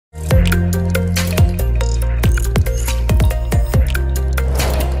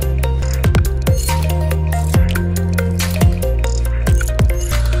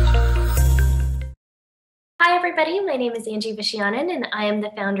My name is Angie Vishianan, and I am the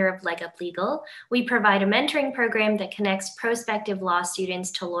founder of Leg Up Legal. We provide a mentoring program that connects prospective law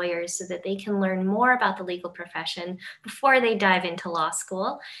students to lawyers so that they can learn more about the legal profession before they dive into law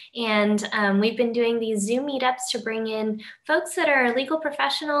school. And we've been doing these Zoom meetups to bring in folks that are legal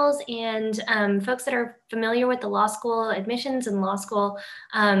professionals and folks that are familiar with the law school admissions and law school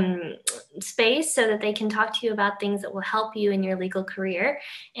space so that they can talk to you about things that will help you in your legal career.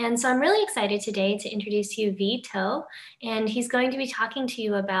 And so I'm really excited today to introduce to you Vito, and he's going to be talking to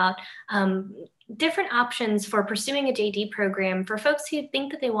you about different options for pursuing a JD program for folks who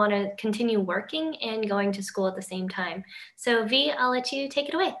think that they want to continue working and going to school at the same time. So V, I'll let you take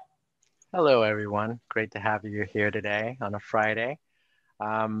it away. Hello, everyone. Great to have you here today on a Friday.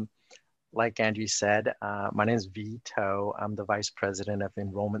 Like Angie said, my name is Vito. I'm the Vice President of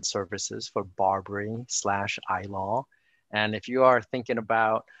Enrollment Services for Barbri / iLaw. And if you are thinking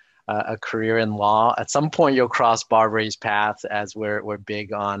about a career in law, at some point you'll cross Barbri's path, as we're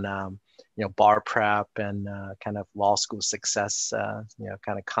big on bar prep and kind of law school success,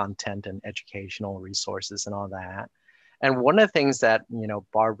 kind of content and educational resources and all that. And one of the things that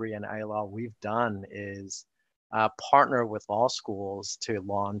Barbri and iLaw we've done is partner with law schools to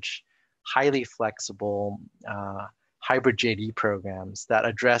launch highly flexible hybrid JD programs that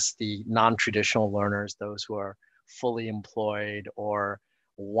address the non-traditional learners, those who are fully employed or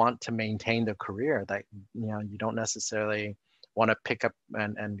want to maintain their career, that you don't necessarily want to pick up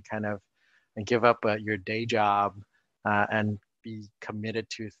and kind of give up your day job and be committed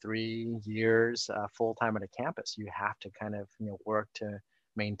to 3 years full-time at a campus. You have to kind of work to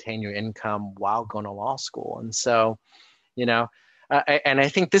maintain your income while going to law school. And so and I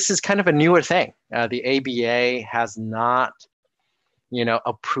think this is kind of a newer thing. The ABA has not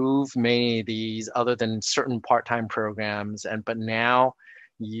approved many of these other than certain part-time programs. But now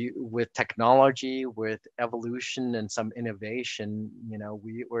with technology, with evolution and some innovation,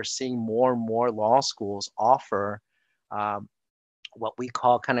 we're seeing more and more law schools offer what we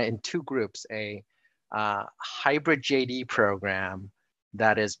call kind of in two groups, a hybrid JD program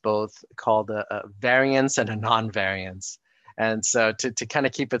that is both called a variance and a non-variance. And so to kind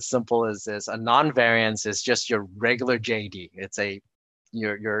of keep it simple is this: a non-variance is just your regular JD. It's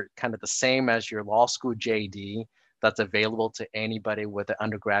you're kind of the same as your law school JD that's available to anybody with an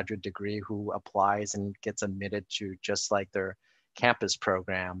undergraduate degree who applies and gets admitted to just like their campus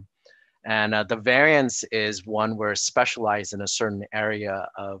program. And the variance is one where specialized in a certain area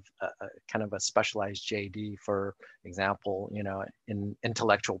of kind of a specialized JD, for example, in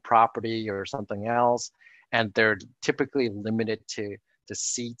intellectual property or something else. And they're typically limited to the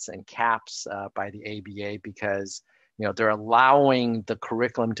seats and caps by the ABA because they're allowing the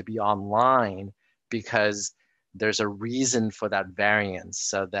curriculum to be online because there's a reason for that variance,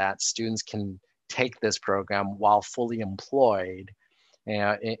 so that students can take this program while fully employed.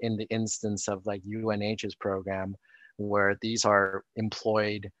 In the instance of like UNH's program, where these are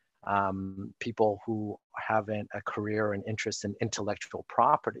employed people who have a career and interest in intellectual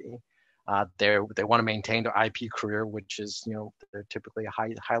property. They want to maintain their IP career, which is, they're typically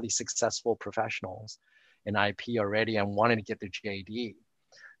highly successful professionals in IP already and wanting to get their JD.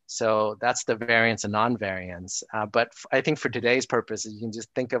 So that's the variance and non-variance. But I think for today's purposes, you can just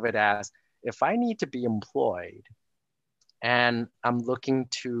think of it as, if I need to be employed and I'm looking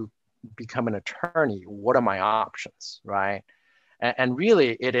to become an attorney, what are my options, right? And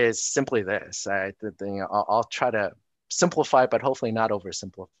really, it is simply this. I'll try to simplify, but hopefully not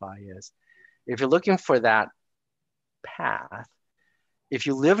oversimplify, is if you're looking for that path, if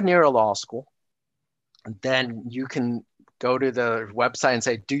you live near a law school, then you can go to the website and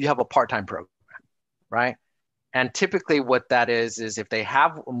say, do you have a part-time program, right? And typically what that is if they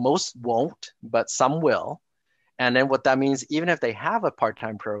have, most won't, but some will. And then what that means, even if they have a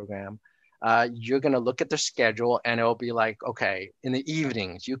part-time program, you're going to look at their schedule and it'll be like, okay, in the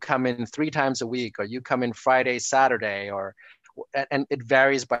evenings, you come in 3 times a week, or you come in Friday, Saturday, and it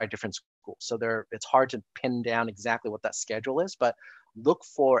varies by different schools. So it's hard to pin down exactly what that schedule is, but look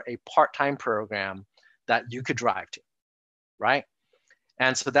for a part-time program that you could drive to, right?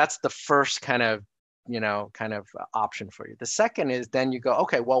 And so that's the first kind of option for you. The second is then you go,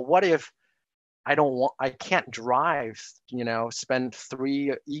 okay, well, what if I can't drive, spend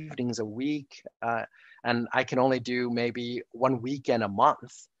 3 evenings a week, and I can only do maybe 1 weekend a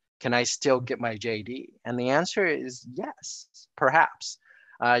month. Can I still get my JD? And the answer is yes, perhaps.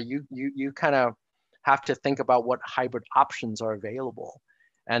 You kind of have to think about what hybrid options are available.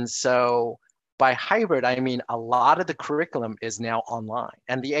 And so by hybrid, I mean a lot of the curriculum is now online.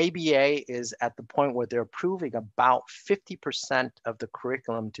 And the ABA is at the point where they're approving about 50% of the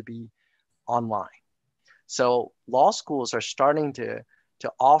curriculum to be online. So law schools are starting to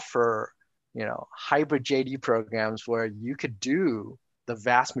offer, hybrid JD programs where you could do the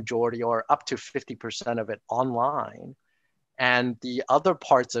vast majority or up to 50% of it online. And the other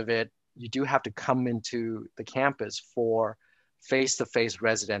parts of it, you do have to come into the campus for face-to-face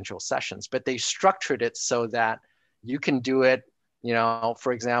residential sessions, but they structured it so that you can do it,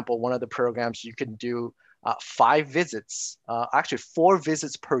 for example, one of the programs you can do 5 visits, actually 4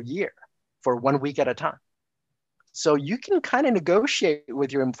 visits per year for 1 week at a time. So you can kind of negotiate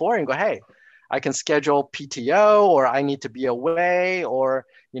with your employer and go, hey, I can schedule PTO, or I need to be away, or,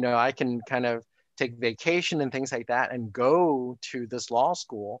 I can kind of take vacation and things like that and go to this law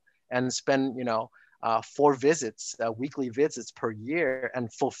school and spend, 4 visits, weekly visits per year,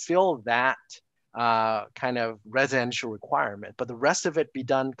 and fulfill that kind of residential requirement. But the rest of it be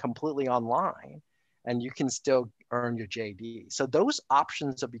done completely online, and you can still earn your JD. So those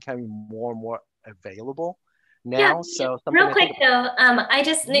options are becoming more and more available Yeah, now. So something real to quick think about. though, I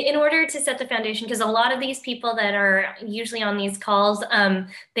just, in order to set the foundation, because a lot of these people that are usually on these calls,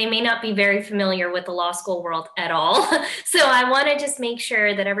 they may not be very familiar with the law school world at all. So I want to just make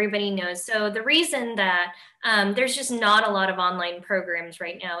sure that everybody knows. So the reason that there's just not a lot of online programs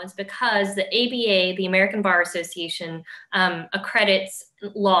right now is because the ABA, the American Bar Association, accredits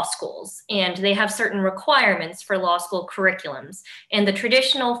law schools, and they have certain requirements for law school curriculums. And the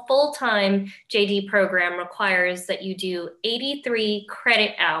traditional full-time JD program requires that you do 83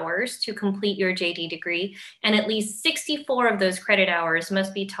 credit hours to complete your JD degree, and at least 64 of those credit hours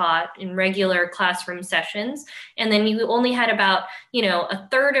must be taught in regular classroom sessions. And then you only had about, a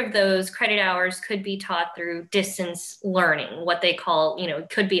third of those credit hours could be taught through distance learning, what they call,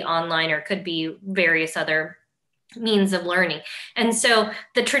 could be online or could be various other means of learning. And so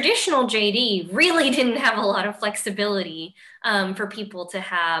the traditional JD really didn't have a lot of flexibility for people to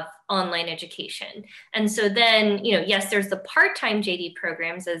have online education. And so then, yes, there's the part-time JD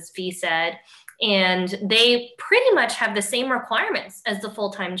programs, as V said, and they pretty much have the same requirements as the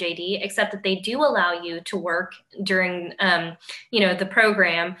full-time JD, except that they do allow you to work during, the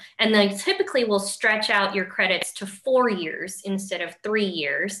program. And they typically will stretch out your credits to 4 years instead of 3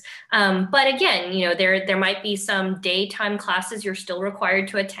 years. But again, there might be some daytime classes you're still required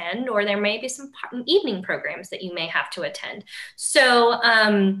to attend, or there may be some evening programs that you may have to attend. So,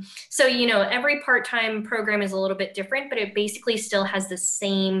 every part-time program is a little bit different, but it basically still has the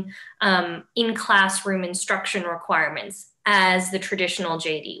same in-classroom instruction requirements as the traditional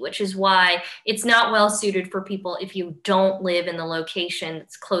JD, which is why it's not well suited for people if you don't live in the location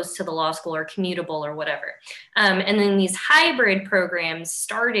that's close to the law school or commutable or whatever. And then these hybrid programs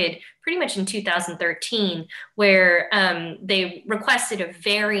started pretty much in 2013, where they requested a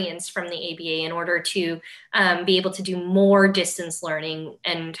variance from the ABA in order to be able to do more distance learning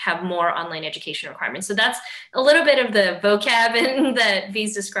and have more online education requirements. So that's a little bit of the vocab that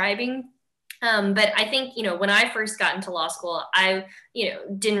V's describing. But I think, when I first got into law school, I,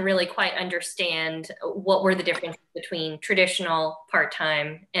 didn't really quite understand what were the differences between traditional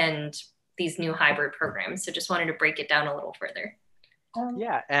part-time and these new hybrid programs. So just wanted to break it down a little further.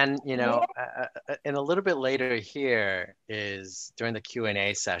 Yeah, and and a little bit later here is during the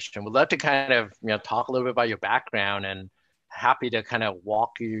Q&A session. We'd love to kind of talk a little bit about your background, and happy to kind of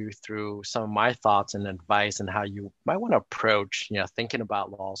walk you through some of my thoughts and advice and how you might want to approach thinking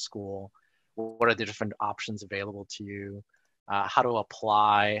about law school. What are the different options available to you? How to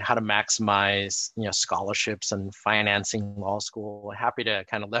apply, how to maximize scholarships and financing law school. Happy to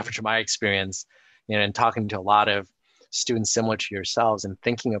kind of leverage my experience in talking to a lot of students similar to yourselves and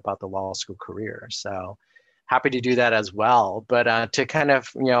thinking about the law school career. So happy to do that as well. But to kind of,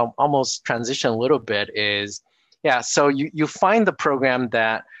 almost transition a little bit is, yeah, so you find the program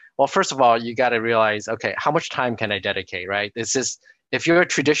that, well, first of all, you got to realize, okay, how much time can I dedicate, right? This is, if you're a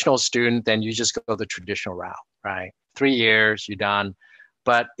traditional student, then you just go the traditional route, right? 3 years, you're done.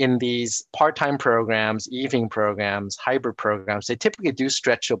 But in these part-time programs, evening programs, hybrid programs, they typically do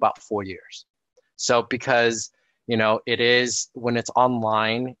stretch to about 4 years. So because it is, when it's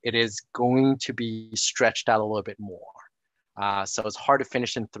online, it is going to be stretched out a little bit more. So it's hard to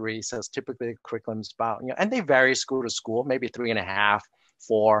finish in 3. So it's typically the curriculum's about, and they vary school to school, maybe 3.5,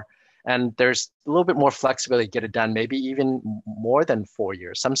 4. And there's a little bit more flexibility to get it done, maybe even more than 4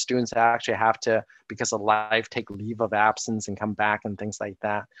 years. Some students actually have to, because of life, take leave of absence and come back and things like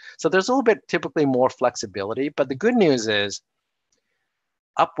that. So there's a little bit typically more flexibility. But the good news is,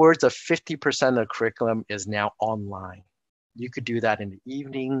 upwards of 50% of the curriculum is now online. You could do that in the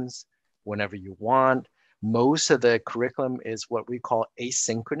evenings, whenever you want. Most of the curriculum is what we call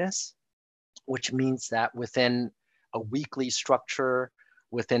asynchronous, which means that within a weekly structure,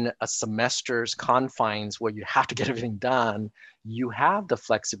 within a semester's confines where you have to get everything done, you have the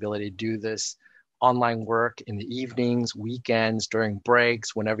flexibility to do this online work in the evenings, weekends, during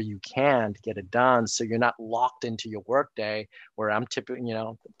breaks, whenever you can to get it done. So you're not locked into your workday where I'm typically,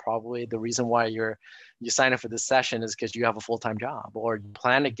 probably the reason why you sign up for this session is because you have a full-time job or you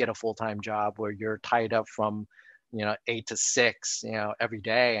plan to get a full-time job where you're tied up from, 8 to 6, every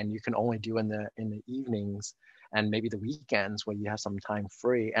day, and you can only do in the evenings and maybe the weekends where you have some time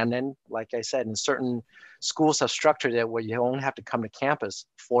free. And then, like I said, in certain schools have structured it where you only have to come to campus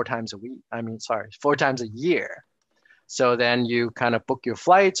 4 times a week. 4 times a year. So then you kind of book your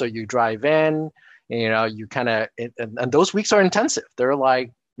flights or you drive in, you kind of, and those weeks are intensive. They're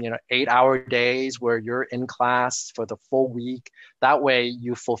like, 8-hour days where you're in class for the full week. That way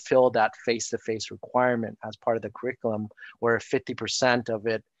you fulfill that face-to-face requirement as part of the curriculum where 50% of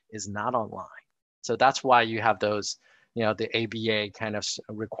it is not online. So that's why you have those, the ABA kind of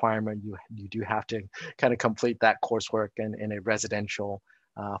requirement. You do have to kind of complete that coursework in a residential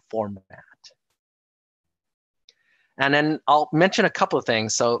format. And then I'll mention a couple of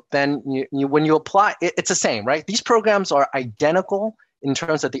things. So then when you apply, it's the same, right? These programs are identical in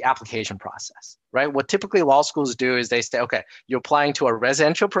terms of the application process, right? What typically law schools do is they say, okay, you're applying to a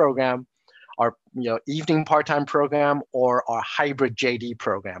residential program, our evening part-time program, or our hybrid JD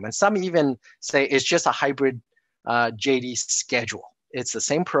program. And some even say it's just a hybrid JD schedule. It's the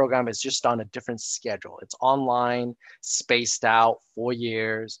same program, it's just on a different schedule. It's online, spaced out 4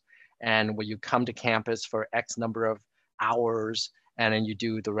 years, and when you come to campus for X number of hours, and then you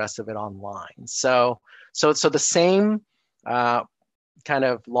do the rest of it online. So the same kind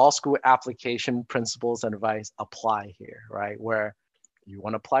of law school application principles and advice apply here, right? Where you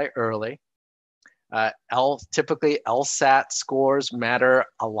want to apply early. Typically LSAT scores matter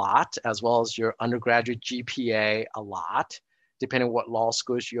a lot, as well as your undergraduate GPA a lot, depending on what law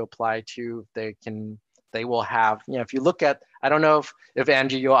schools you apply to. They will have, if you look at, I don't know if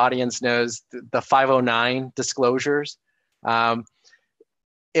Angie, your audience knows the 509 disclosures.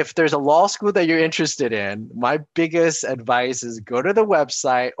 If there's a law school that you're interested in, my biggest advice is go to the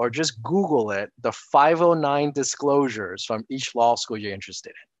website or just Google it, the 509 disclosures from each law school you're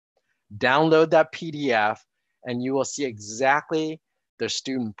interested in. Download that PDF and you will see exactly their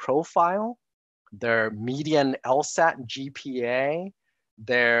student profile, their median LSAT GPA,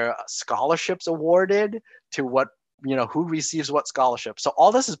 their scholarships awarded to what, who receives what scholarship. So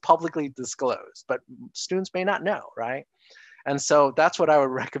all this is publicly disclosed, but students may not know, right? And so that's what I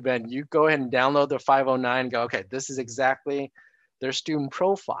would recommend. You go ahead and download the 509 and go, okay, this is exactly their student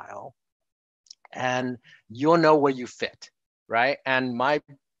profile. And you'll know where you fit, right? And my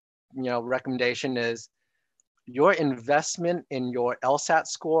recommendation is your investment in your LSAT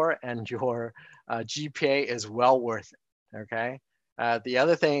score and your GPA is well worth it, okay? The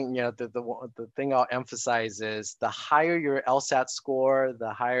other thing, the thing I'll emphasize is the higher your LSAT score,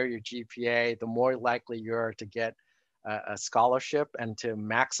 the higher your GPA, the more likely you're to get a scholarship, and to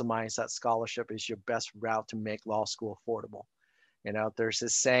maximize that scholarship is your best route to make law school affordable. There's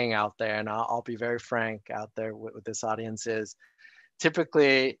this saying out there, and I'll be very frank out there with this audience, is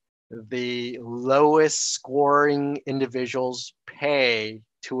typically the lowest scoring individuals pay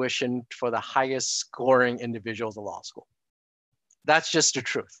tuition for the highest scoring individuals in law school. That's just the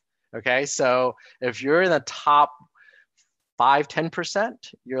truth, okay? So if you're in the top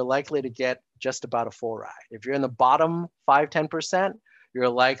 5-10%, you're likely to get just about a full ride. If you're in the bottom 5-10%, you're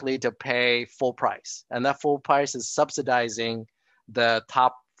likely to pay full price. And that full price is subsidizing the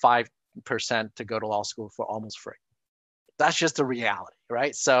top 5% to go to law school for almost free. That's just the reality,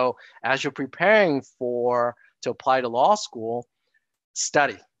 right? So as you're preparing to apply to law school,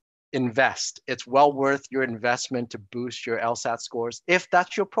 study, invest. It's well worth your investment to boost your LSAT scores if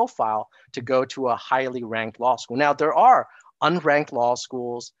that's your profile to go to a highly ranked law school. Now, there are unranked law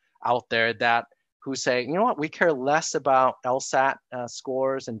schools out there who say, you know what, we care less about LSAT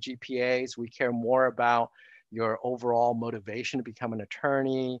scores and GPAs. We care more about your overall motivation to become an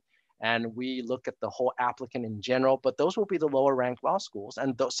attorney. And we look at the whole applicant in general, but those will be the lower ranked law schools.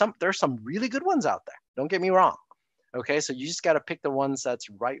 And there's some really good ones out there. Don't get me wrong. Okay, so you just got to pick the ones that's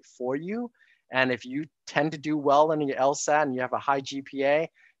right for you. And if you tend to do well in your LSAT and you have a high GPA,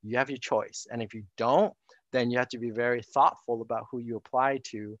 you have your choice. And if you don't, then you have to be very thoughtful about who you apply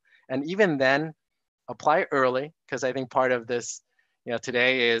to. And even then, apply early, because I think part of this,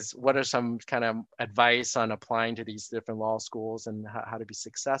 today is what are some kind of advice on applying to these different law schools and how to be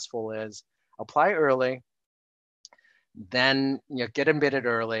successful is apply early, then get admitted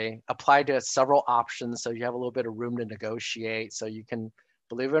early, apply to several options so you have a little bit of room to negotiate, so you can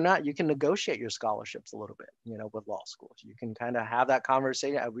believe it or not, you can negotiate your scholarships a little bit, with law schools. You can kind of have that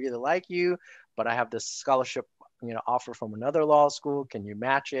conversation. I really like you, but I have this scholarship, offer from another law school. Can you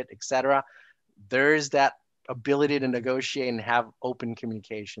match it, etc.? There's that ability to negotiate and have open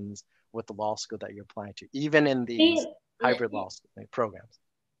communications with the law school that you're applying to, even in these hybrid law programs.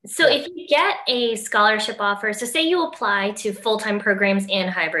 So Yeah. if you get a scholarship offer, so say you apply to full-time programs and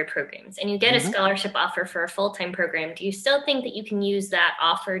hybrid programs, and you get a scholarship offer for a full-time program, do you still think that you can use that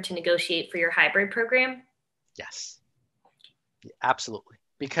offer to negotiate for your hybrid program? Yes, absolutely.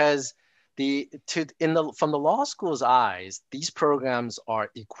 Because from the law school's eyes, these programs are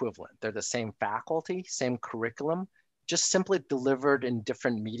equivalent. They're the same faculty, same curriculum, just simply delivered in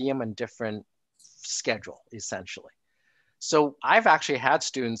different medium and different schedule, essentially. So I've actually had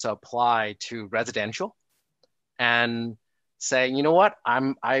students apply to residential and say, you know what,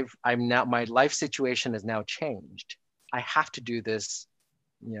 I'm now, my life situation has now changed. I have to do this,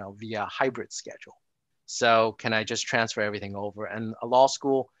 via hybrid schedule. So can I just transfer everything over? And a law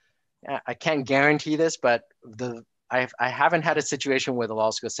school, I can't guarantee this, but I haven't had a situation where the law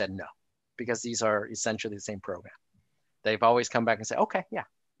school said no, because these are essentially the same program. They've always come back and say, okay, yeah,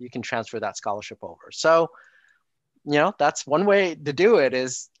 you can transfer that scholarship over. So that's one way to do it,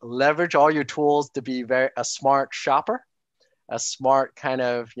 is leverage all your tools to be a smart shopper, a smart kind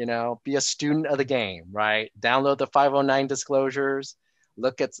of, be a student of the game, right? Download the 509 disclosures,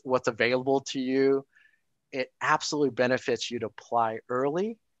 look at what's available to you. It absolutely benefits you to apply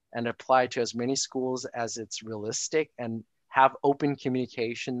early and apply to as many schools as it's realistic, and have open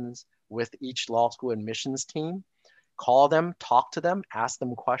communications with each law school admissions team. Call them, talk to them, ask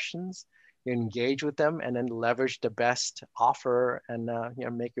them questions, engage with them, and then leverage the best offer and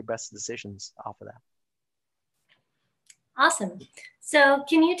make your best decisions off of that. Awesome. So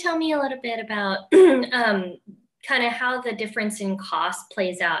can you tell me a little bit about kind of how the difference in cost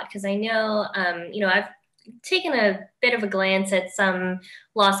plays out? Because I know, I've taken a bit of a glance at some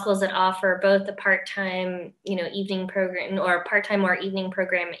law schools that offer both a part-time, evening program, or part-time or evening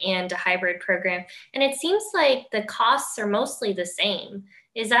program, and a hybrid program. And it seems like the costs are mostly the same.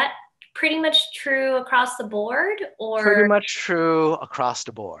 Is that pretty much true across the board, or? Pretty much true across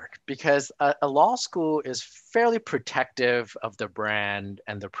the board, because a law school is fairly protective of the brand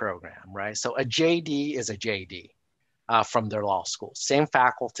and the program, right? So a JD is a JD from their law school. Same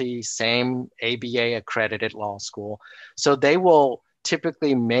faculty, same ABA accredited law school. So they will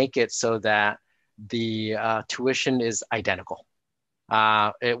typically make it so that the tuition is identical.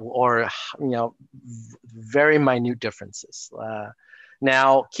 Very minute differences.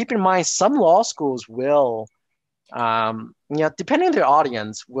 Now, keep in mind, some law schools will, depending on their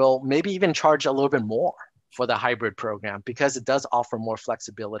audience, will maybe even charge a little bit more for the hybrid program, because it does offer more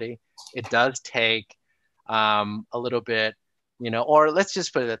flexibility. It does take a little bit, or let's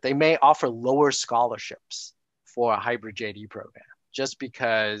just put it that they may offer lower scholarships for a hybrid JD program, just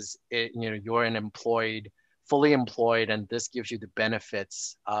because you're fully employed, and this gives you the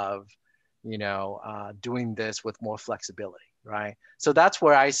benefits of, doing this with more flexibility. Right. So that's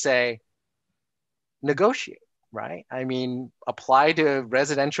where I say negotiate, right? I mean, apply to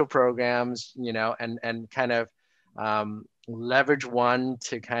residential programs, and kind of leverage one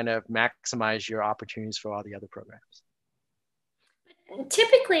to kind of maximize your opportunities for all the other programs.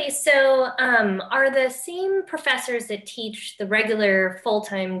 Typically, so are the same professors that teach the regular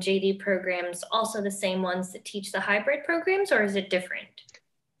full-time JD programs also the same ones that teach the hybrid programs, or is it different?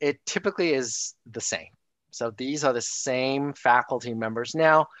 It typically is the same. So these are the same faculty members.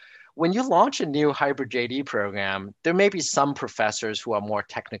 Now, when you launch a new hybrid JD program, there may be some professors who are more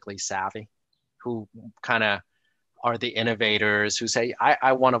technically savvy, who kind of are the innovators, who say,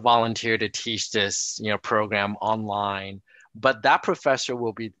 I want to volunteer to teach this, program online. But that professor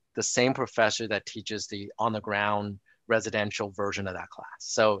will be the same professor that teaches the on-the-ground residential version of that class.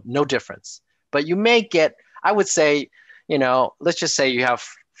 So no difference. But you may get, I would say, let's just say you have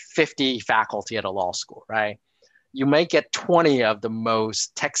 50 faculty at a law school, right? You may get 20 of the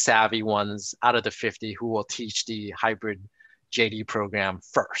most tech savvy ones out of the 50 who will teach the hybrid JD program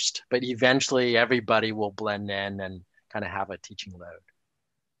first, but eventually everybody will blend in and kind of have a teaching load.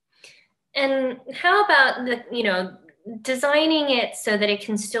 And how about designing it so that it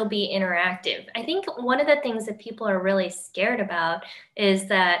can still be interactive? I think one of the things that people are really scared about is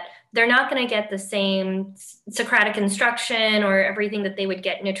that they're not going to get the same Socratic instruction or everything that they would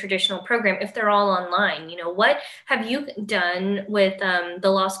get in a traditional program if they're all online. What have you done with the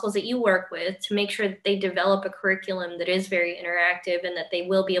law schools that you work with to make sure that they develop a curriculum that is very interactive and that they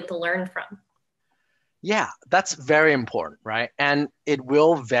will be able to learn from? Yeah, that's very important, right? And it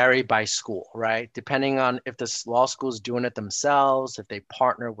will vary by school, right? Depending on if this law school is doing it themselves, if they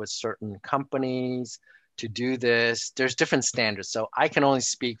partner with certain companies to do this, there's different standards. So I can only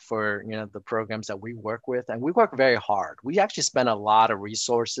speak for, the programs that we work with, and we work very hard. We actually spend a lot of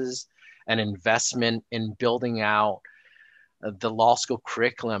resources and investment in building out the law school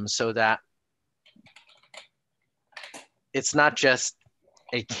curriculum so that it's not just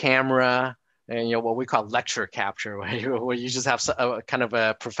a camera and what we call lecture capture, where you just have a kind of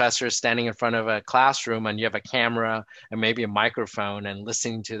a professor standing in front of a classroom and you have a camera and maybe a microphone and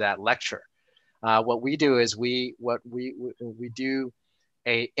listening to that lecture. What we do is we do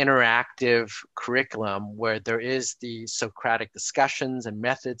a interactive curriculum where there is the Socratic discussions and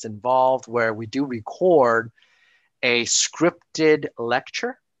methods involved, where we do record a scripted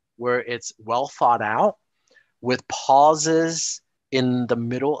lecture where it's well thought out with pauses in the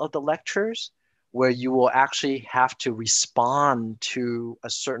middle of the lectures where you will actually have to respond to a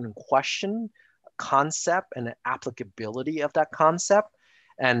certain question, concept, and the applicability of that concept,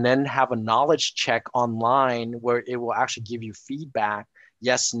 and then have a knowledge check online where it will actually give you feedback,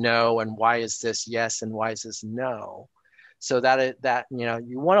 yes, no, and why is this yes, and why is this no. So that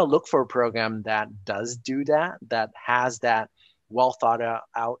you want to look for a program that does do that, that has that well thought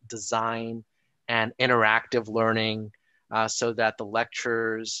out design and interactive learning, so that the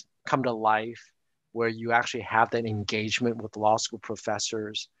lectures come to life, where you actually have that engagement with law school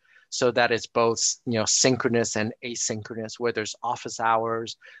professors, so that it's both synchronous and asynchronous, where there's office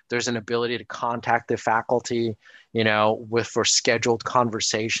hours, there's an ability to contact the faculty, with for scheduled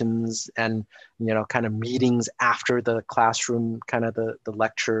conversations and kind of meetings after the classroom, kind of the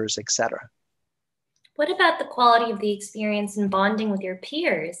lectures, etc. What about the quality of the experience and bonding with your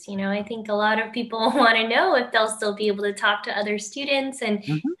peers? I think a lot of people want to know if they'll still be able to talk to other students and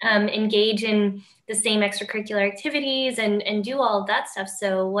Mhm. engage in the same extracurricular activities and do all of that stuff.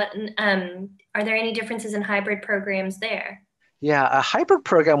 So, are there any differences in hybrid programs there? Yeah, a hybrid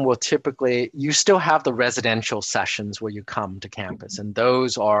program will typically, you still have the residential sessions where you come to campus, and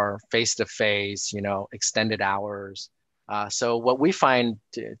those are face to face, extended hours. So, what we find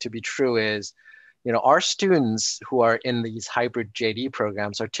to be true is, our students who are in these hybrid JD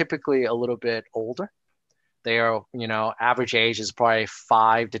programs are typically a little bit older. They are, average age is probably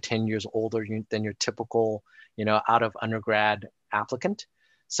 5 to 10 years older than your typical, out of undergrad applicant.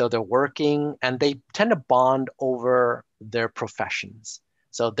 So they're working and they tend to bond over their professions.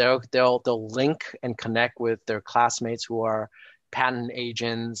 So they'll link and connect with their classmates who are patent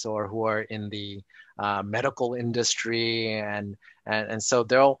agents or who are in the medical industry, and so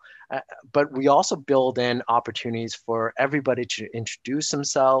but we also build in opportunities for everybody to introduce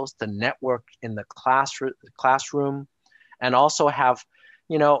themselves, to network in the classroom, and also have,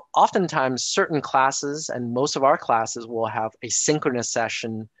 oftentimes certain classes, and most of our classes will have a synchronous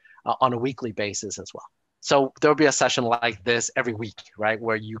session on a weekly basis as well. So there'll be a session like this every week, right?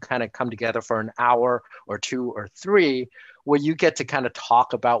 Where you kind of come together for an hour or two or three, where you get to kind of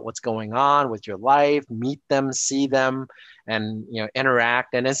talk about what's going on with your life, meet them, see them, and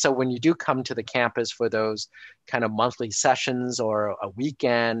interact. And then so when you do come to the campus for those kind of monthly sessions or a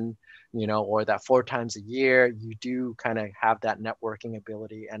weekend, or that 4 times a year, you do kind of have that networking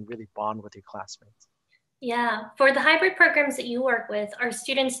ability and really bond with your classmates. Yeah, for the hybrid programs that you work with, are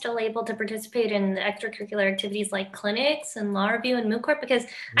students still able to participate in the extracurricular activities like clinics and law review and moot court? Because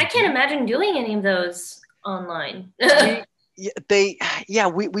I can't Mhm. imagine doing any of those online. We yeah, they yeah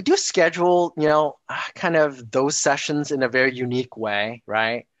we do schedule kind of those sessions in a very unique way,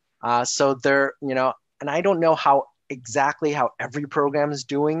 right? So they're and I don't know how exactly how every program is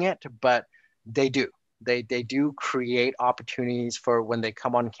doing it, but they do. They do create opportunities for when they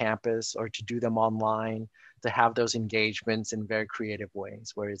come on campus or to do them online, to have those engagements in very creative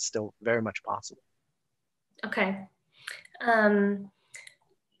ways where it's still very much possible. Okay. Um,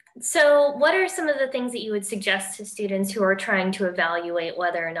 so what are some of the things that you would suggest to students who are trying to evaluate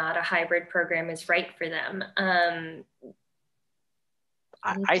whether or not a hybrid program is right for them?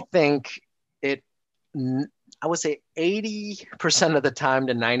 I think it, I would say 80% of the time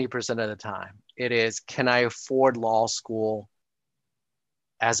to 90% of the time, it is, can I afford law school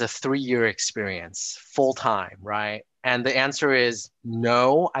as a 3 year experience full time, right? And the answer is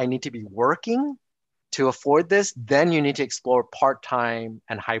no, I need to be working to afford this. Then you need to explore part time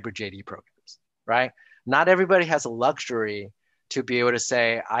and hybrid JD programs, right? Not everybody has a luxury to be able to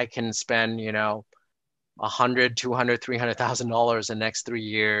say, I can spend, 100, 200, $300,000 in the next 3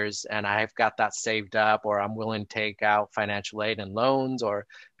 years, and I've got that saved up, or I'm willing to take out financial aid and loans, or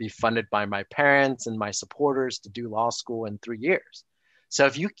be funded by my parents and my supporters to do law school in 3 years.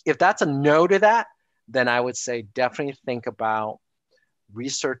 So if that's a no to that, then I would say definitely think about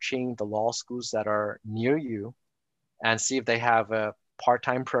researching the law schools that are near you and see if they have a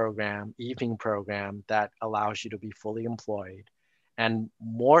part-time program, evening program that allows you to be fully employed. And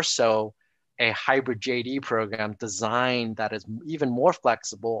more so, a hybrid JD program designed that is even more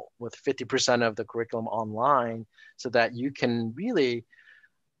flexible with 50% of the curriculum online so that you can really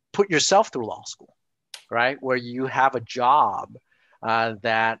put yourself through law school, right? Where you have a job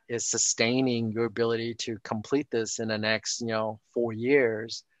that is sustaining your ability to complete this in the next, 4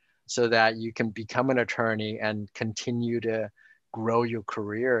 years, so that you can become an attorney and continue to grow your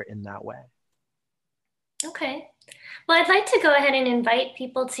career in that way. Okay. Well, I'd like to go ahead and invite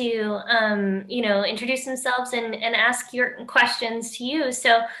people to, introduce themselves and ask your questions to you.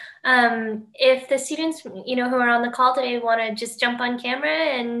 So, if the students, who are on the call today want to just jump on camera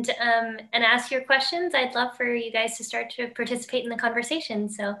and ask your questions, I'd love for you guys to start to participate in the conversation.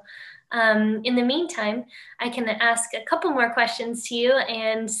 So, in the meantime, I can ask a couple more questions to you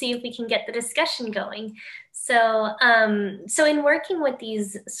and see if we can get the discussion going. So in working with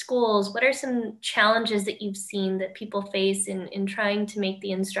these schools, what are some challenges that you've seen that people face in trying to make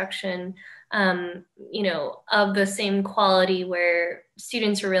the instruction, of the same quality where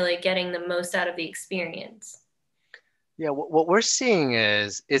students are really getting the most out of the experience? Yeah, what we're seeing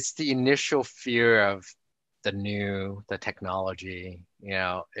is it's the initial fear of the technology.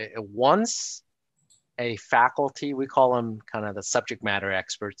 Once a faculty, we call them kind of the subject matter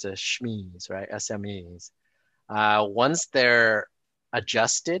experts, SMEs, right? SMEs. Once they're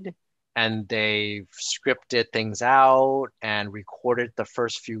adjusted and they've scripted things out and recorded the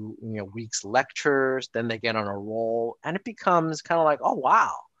first few weeks lectures, then they get on a roll and it becomes kind of like, oh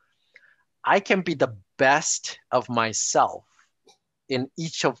wow, I can be the best of myself in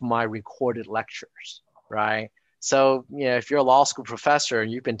each of my recorded lectures, right? So, if you're a law school professor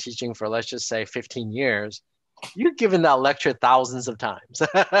and you've been teaching for, let's just say, 15 years, you've given that lecture thousands of times.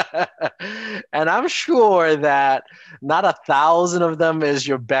 And I'm sure that not 1,000 of them is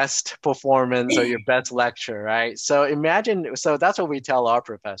your best performance or your best lecture, right? So so that's what we tell our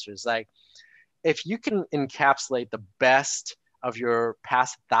professors. Like, if you can encapsulate the best of your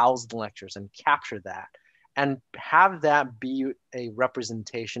past 1,000 lectures and capture that and have that be a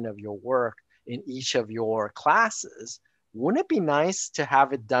representation of your work in each of your classes, wouldn't it be nice to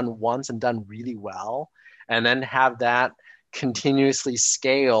have it done once and done really well, and then have that continuously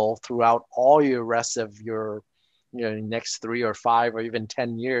scale throughout all your rest of your next 3 or 5 or even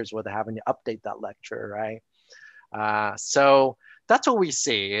 10 years without having to update that lecture, right? So that's what we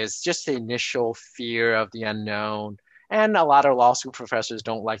see is just the initial fear of the unknown. And a lot of law school professors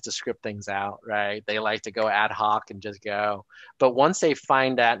don't like to script things out, right? They like to go ad hoc and just go. But once they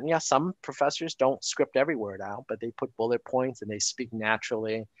find that, yeah, some professors don't script every word out, but they put bullet points and they speak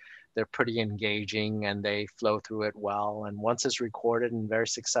naturally. They're pretty engaging and they flow through it well. And once it's recorded and very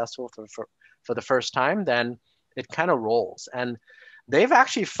successful for the first time, then it kind of rolls. And they've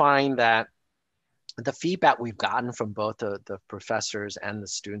actually find that the feedback we've gotten from both the professors and the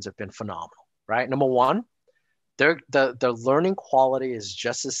students have been phenomenal, right? Number one, the learning quality is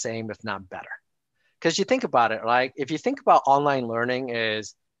just the same, if not better. Because you think about it, like if you think about online learning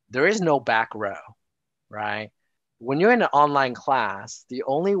is there is no back row, right? When you're in an online class, the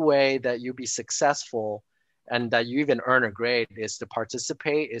only way that you be successful and that you even earn a grade is to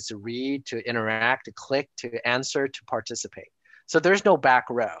participate, is to read, to interact, to click, to answer, to participate. So there's no back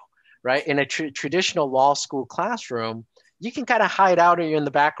row, right? In a traditional law school classroom, you can kind of hide out or you're in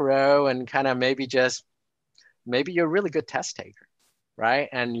the back row and kind of maybe you're a really good test taker, right?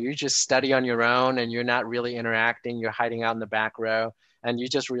 And you just study on your own and you're not really interacting. You're hiding out in the back row and you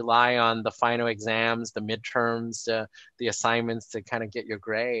just rely on the final exams, the midterms, the assignments to kind of get your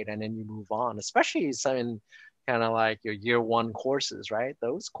grade. And then you move on, especially some in kind of like your year one courses, right?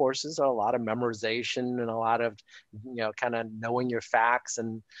 Those courses are a lot of memorization and a lot of, kind of knowing your facts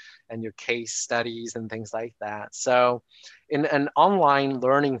and your case studies and things like that. So in an online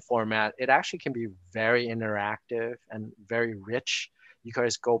learning format, it actually can be very interactive and very rich. You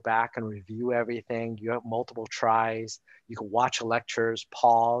guys go back and review everything. You have multiple tries. You can watch lectures,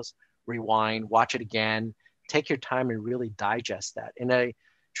 pause, rewind, watch it again, take your time and really digest that. In a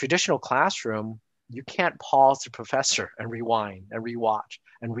traditional classroom, you can't pause the professor and rewind and rewatch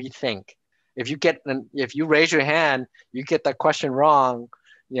and rethink. If you raise your hand, you get that question wrong,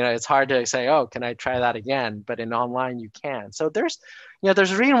 it's hard to say, oh, can I try that again? But in online, you can. So there's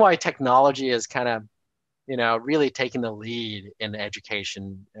a reason why technology is kind of, really taking the lead in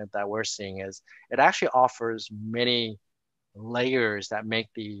education that we're seeing is it actually offers many layers that make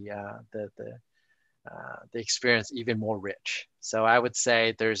the experience even more rich. So I would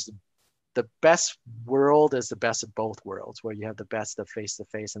say there's the best world is the best of both worlds, where you have the best of face to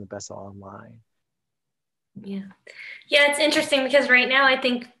face and the best of online. Yeah. Yeah, it's interesting because right now I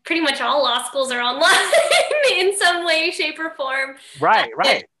think pretty much all law schools are online in some way, shape, or form. Right, It,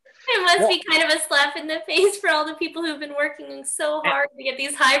 right. it must Well, be kind of a slap in the face for all the people who've been working so and, hard to get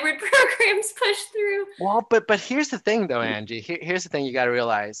these hybrid programs pushed through. but here's the thing though, Angie. Here's the thing you got to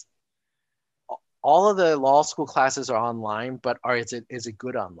realize. All of the law school classes are online, but is it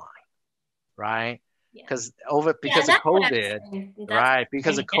good online, right? Yeah. Yeah, Because and of that's what I was COVID, saying. That's what right? I'm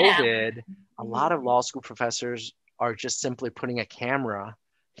Because trying of to get at. COVID, a lot of law school professors are just simply putting a camera,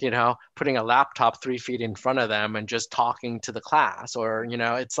 putting a laptop 3 feet in front of them and just talking to the class, or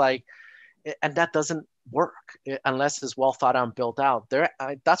it's like, and that doesn't work unless it's well thought out and built out.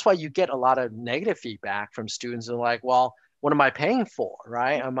 That's why you get a lot of negative feedback from students who are like, well, what am I paying for,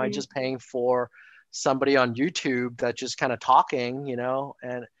 right? Am I Mhm. just paying for somebody on YouTube that's just kind of talking,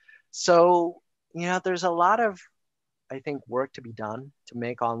 And so, there's a lot of, I think, work to be done to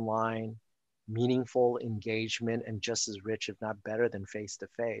make online meaningful engagement and just as rich, if not better, than face to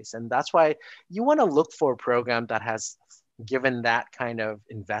face. And that's why you want to look for a program that has given that kind of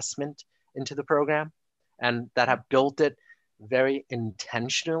investment into the program and that have built it very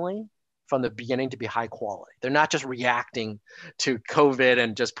intentionally from the beginning to be high quality. They're not just reacting to COVID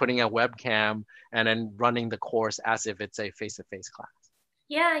and just putting a webcam and then running the course as if it's a face to face class.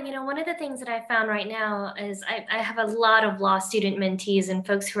 Yeah, one of the things that I found right now is I have a lot of law student mentees and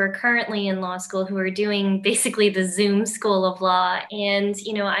folks who are currently in law school who are doing basically the Zoom School of Law. And,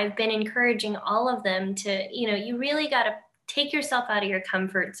 I've been encouraging all of them to, you really got to take yourself out of your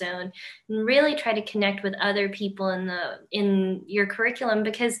comfort zone and really try to connect with other people in your curriculum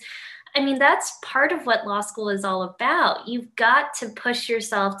because I mean, that's part of what law school is all about. You've got to push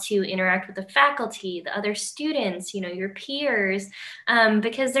yourself to interact with the faculty, the other students, your peers,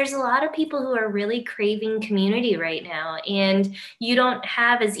 because there's a lot of people who are really craving community right now. And you don't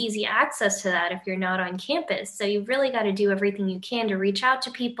have as easy access to that if you're not on campus. So you've really got to do everything you can to reach out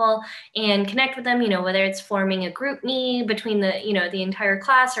to people and connect with them, whether it's forming a group me between the entire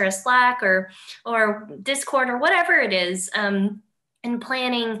class or a Slack or Discord or whatever it is. And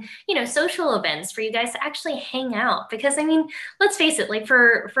planning, social events for you guys to actually hang out. Because I mean, let's face it, like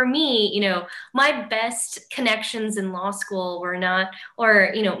for me, my best connections in law school were not,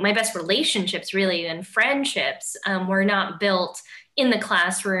 or my best relationships really and friendships were not built in the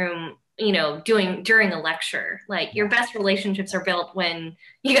classroom. Doing during a lecture, like your Yeah. best relationships are built when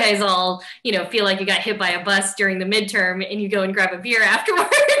you guys all, feel like you got hit by a bus during the midterm and you go and grab a beer afterwards.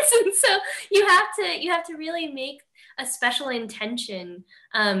 And so you have to really make a special intention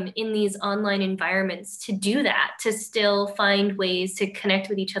in these online environments to do that, to still find ways to connect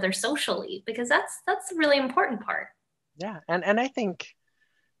with each other socially, because that's the really important part. Yeah. And I think,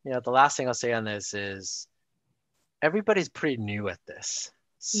 the last thing I'll say on this is everybody's pretty new at this.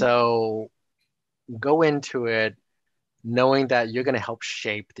 So go into it knowing that you're going to help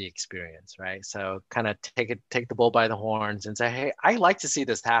shape the experience, right? So kind of take the bull by the horns and say, hey, I like to see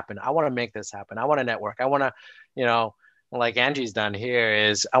this happen. I want to make this happen. I want to network. I want to, you know, like Angie's done here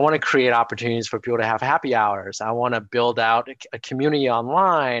is I want to create opportunities for people to have happy hours. I want to build out a community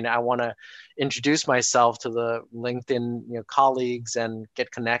online. I want to introduce myself to the LinkedIn, colleagues and get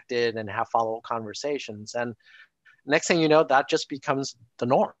connected and have follow-up conversations. And next thing you know, that just becomes the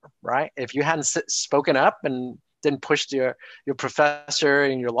norm, right? If you hadn't spoken up and didn't push your professor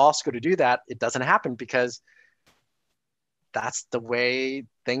in your law school to do that, it doesn't happen because that's the way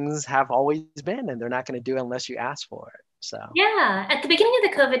things have always been, and they're not going to do it unless you ask for it. So Yeah, at the beginning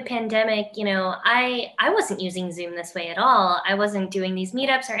of the COVID pandemic, I wasn't using Zoom this way at all. I wasn't doing these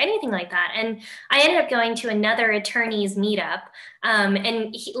meetups or anything like that. And I ended up going to another attorney's meetup.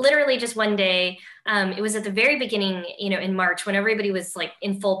 And literally just one day, it was at the very beginning, in March when everybody was like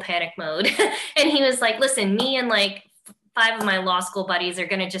in full panic mode. And he was like, listen, me and like five of my law school buddies are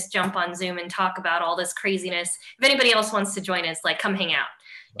going to just jump on Zoom and talk about all this craziness. If anybody else wants to join us, like come hang out.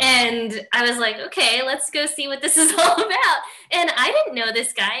 And I was like, okay, let's go see what this is all about. And I didn't know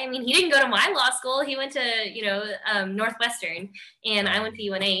this guy. I mean, he didn't go to my law school. He went to, Northwestern, and I went to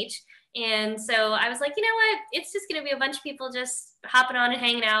UNH. And so I was like, you know what? It's just going to be a bunch of people just hopping on and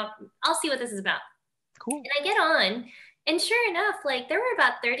hanging out. I'll see what this is about. cool. And I get on, and sure enough, like there were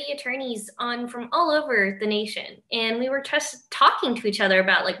about 30 attorneys on from all over the nation. And we were just talking to each other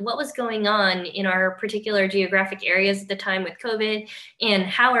about like what was going on in our particular geographic areas at the time with COVID, and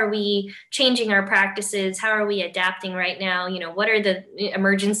how are we changing our practices? How are we adapting right now? What are the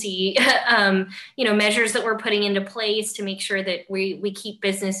emergency measures that we're putting into place to make sure that we keep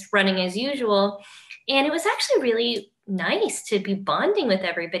business running as usual? And it was actually really nice to be bonding with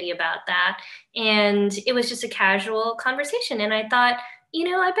everybody about that. And it was just a casual conversation. And I thought,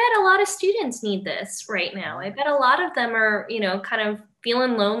 I bet a lot of students need this right now. I bet a lot of them are, kind of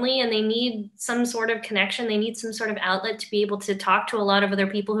feeling lonely and they need some sort of connection. They need some sort of outlet to be able to talk to a lot of other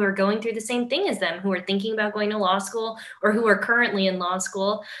people who are going through the same thing as them, who are thinking about going to law school or who are currently in law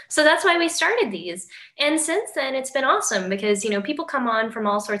school. So that's why we started these. And since then, it's been awesome because, people come on from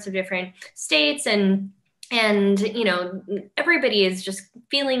all sorts of different states and everybody is just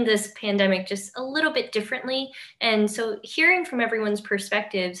feeling this pandemic just a little bit differently, and so hearing from everyone's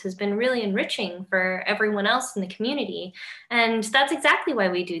perspectives has been really enriching for everyone else in the community, and that's exactly why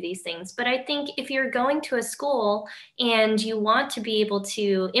we do these things. But I think if you're going to a school and you want to be able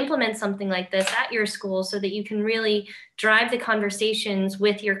to implement something like this at your school so that you can really drive the conversations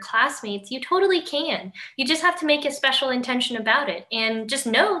with your classmates, you totally can. You just have to make a special intention about it and just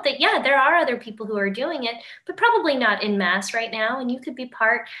know that, yeah, there are other people who are doing it, but probably not in mass right now. And you could be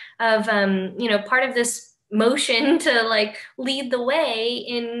part of, part of this motion to like lead the way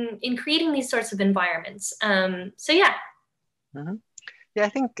in creating these sorts of environments. So yeah. Mm-hmm. Yeah, I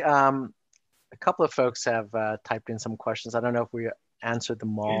think a couple of folks have typed in some questions. I don't know if we answered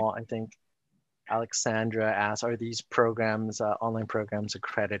them all. I think Alexandra asked, are these programs, online programs,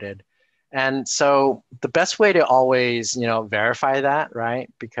 accredited? And so the best way to always, verify that,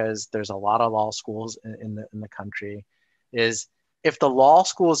 right? Because there's a lot of law schools in the country, is if the law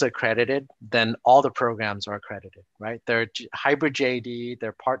school is accredited, then all the programs are accredited, right? Their hybrid JD,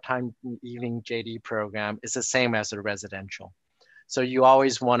 their part-time evening JD program is the same as their residential. So you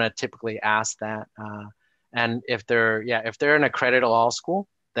always want to typically ask that. And if they're an accredited law school,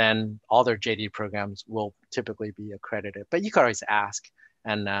 then all their JD programs will typically be accredited. But you can always ask,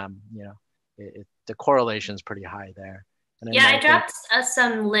 and the correlation is pretty high there. And yeah, I dropped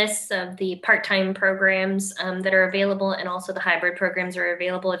some lists of the part-time programs that are available, and also the hybrid programs are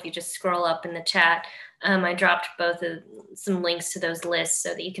available. If you just scroll up in the chat, I dropped some links to those lists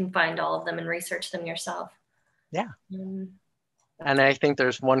so that you can find all of them and research them yourself. Yeah. And I think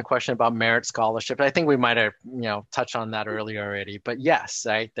there's one question about merit scholarship. I think we might have, touched on that earlier already. But yes,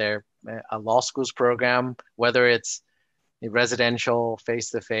 right, they're a law school's program, whether it's a residential,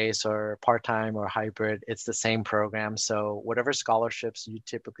 face-to-face, or part-time or hybrid, it's the same program. So whatever scholarships you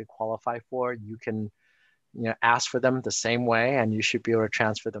typically qualify for, you can, ask for them the same way, and you should be able to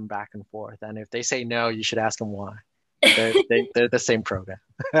transfer them back and forth. And if they say no, you should ask them why. They're the same program.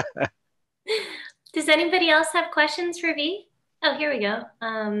 Does anybody else have questions for V? Oh, here we go.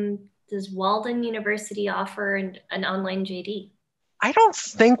 Does Walden University offer an online JD? I don't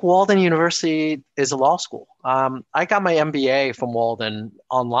think Walden University is a law school. I got my MBA from Walden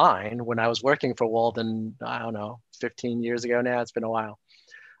online when I was working for Walden, I don't know, 15 years ago now. It's been a while.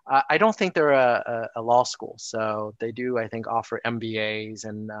 I don't think they're a law school. So they do, I think, offer MBAs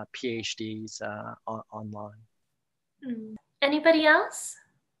and PhDs online. Anybody else?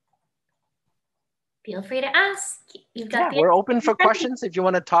 Feel free to ask. We're open for questions if you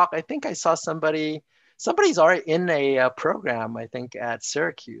want to talk. I think I saw somebody's already in a program, I think, at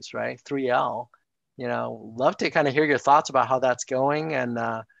Syracuse, right? 3L. Love to kind of hear your thoughts about how that's going, and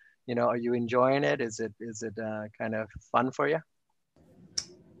are you enjoying it? Is it kind of fun for you?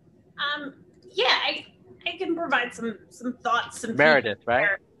 Yeah, I can provide some thoughts. Meredith,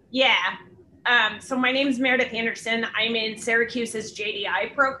 right? Yeah. So my name is Meredith Anderson. I'm in Syracuse's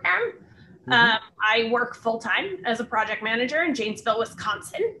JDI program. I work full-time as a project manager in Janesville,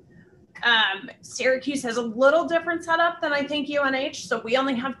 Wisconsin. Syracuse has a little different setup than I think UNH. So we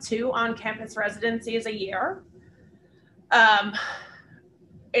only have 2 on-campus residencies a year.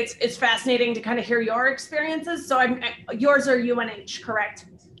 It's fascinating to kind of hear your experiences. So yours are UNH, correct?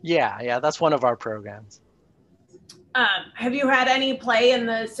 Yeah, that's one of our programs. Have you had any play in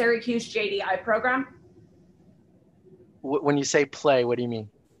the Syracuse JDI program? When you say play, what do you mean?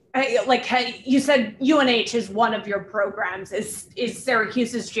 You said UNH is one of your programs. Is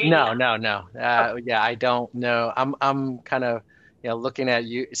Syracuse's JDI? No. Yeah, I don't know. I'm kind of looking at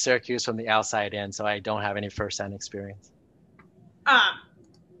Syracuse from the outside in, so I don't have any firsthand experience.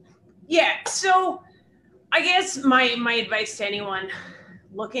 Yeah. So I guess my advice to anyone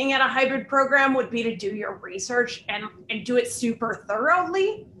looking at a hybrid program would be to do your research and do it super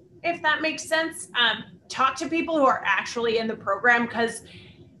thoroughly, if that makes sense. Talk to people who are actually in the program, because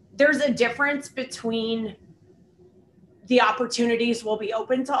there's a difference between the opportunities will be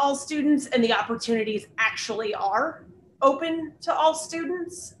open to all students and the opportunities actually are open to all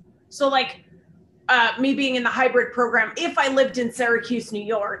students. So me being in the hybrid program, if I lived in Syracuse, New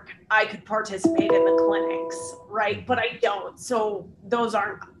York, I could participate in the clinics, right? But I don't. So those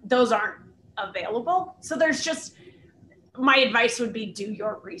aren't available. So there's just my advice would be do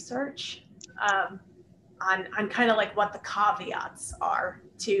your research on kind of like what the caveats are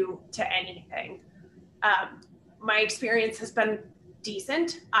to anything. My experience has been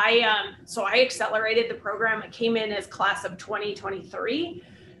decent. So I accelerated the program. I came in as class of 2023,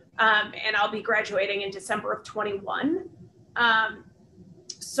 and I'll be graduating in December of 21.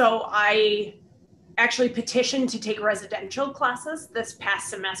 So I actually petitioned to take residential classes this past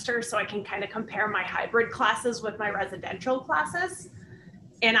semester so I can kind of compare my hybrid classes with my residential classes.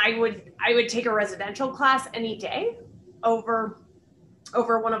 And I would take a residential class any day over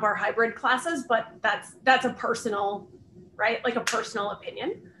one of our hybrid classes, but that's a personal, right? Like a personal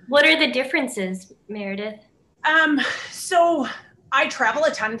opinion. What are the differences, Meredith? So I travel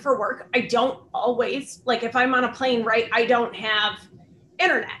a ton for work. I don't always, like if I'm on a plane, right, I don't have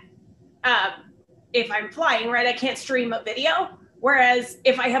internet. If I'm flying, right, I can't stream a video. Whereas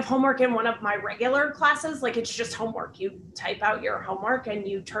if I have homework in one of my regular classes, like it's just homework, you type out your homework and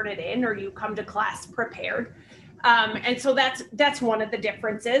you turn it in, or you come to class prepared. And so that's one of the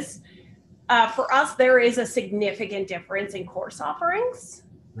differences. For us, there is a significant difference in course offerings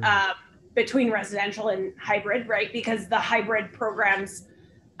between residential and hybrid, right? Because the hybrid programs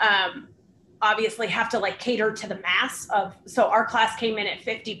obviously have to like cater to the mass of, so our class came in at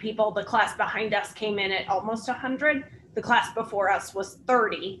 50 people. The class behind us came in at almost 100. The class before us was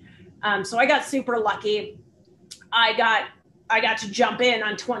 30. So I got super lucky. I got to jump in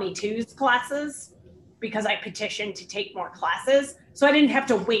on 22's classes because I petitioned to take more classes. So I didn't have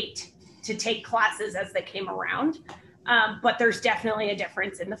to wait to take classes as they came around. But there's definitely a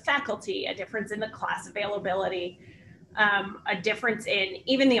difference in the faculty, a difference in the class availability, a difference in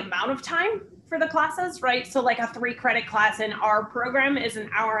even the amount of time for the classes, right? So like a 3-credit class in our program is an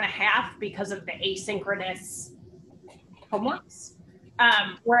hour and a half because of the asynchronous homeworks.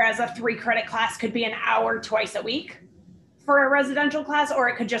 Whereas a 3-credit class could be an hour twice a week for a residential class, or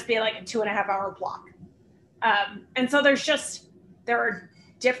it could just be like a 2.5-hour block. And so there are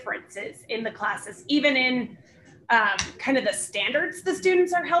differences in the classes, even in kind of the standards the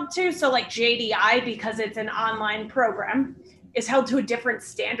students are held to. So like JDI, because it's an online program, is held to a different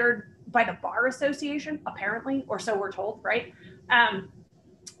standard by the Bar Association, apparently, or so we're told, right?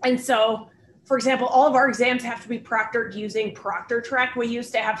 And so, for example, all of our exams have to be proctored using ProctorTrack. We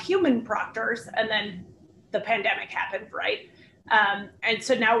used to have human proctors, and then the pandemic happened, right? And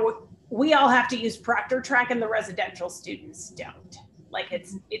so now we all have to use ProctorTrack, and the residential students don't. Like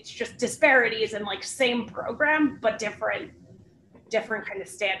it's just disparities in like same program, but different kind of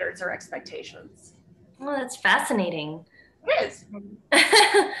standards or expectations. Well, that's fascinating. It is.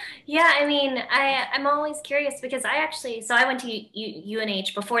 Yeah, I mean, I'm always curious because I went to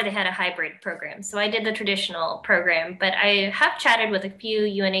UNH before they had a hybrid program. So I did the traditional program, but I have chatted with a few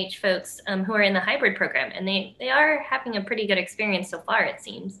UNH folks who are in the hybrid program, and they are having a pretty good experience so far, it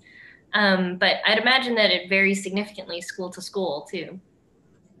seems. But I'd imagine that it varies significantly school to school too.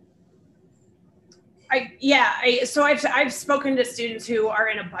 So I've spoken to students who are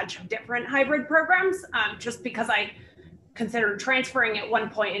in a bunch of different hybrid programs, just because I considered transferring at one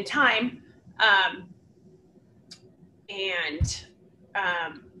point in time. Are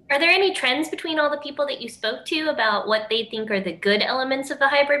there any trends between all the people that you spoke to about what they think are the good elements of the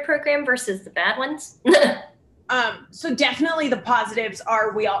hybrid program versus the bad ones? So definitely the positives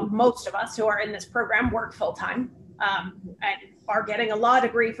are most of us who are in this program work full-time, and are getting a law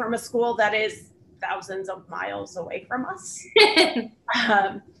degree from a school that is thousands of miles away from us.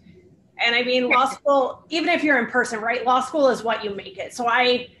 And I mean, law school, even if you're in person, right? Law school is what you make it. So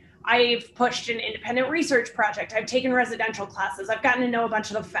I've pushed an independent research project. I've taken residential classes. I've gotten to know a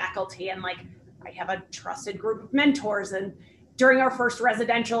bunch of the faculty, and like I have a trusted group of mentors. And during our first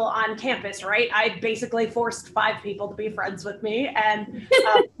residential on campus, right, I basically forced 5 people to be friends with me. And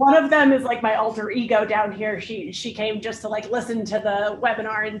one of them is like my alter ego down here. She came just to like listen to the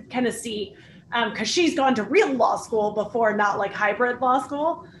webinar and kind of see, because she's gone to real law school before, not like hybrid law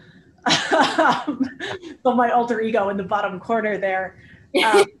school. So my alter ego in the bottom corner there.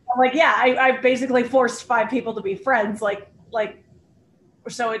 I'm like, yeah, I basically forced 5 people to be friends.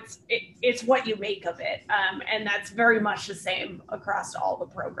 So it's what you make of it. And that's very much the same across all the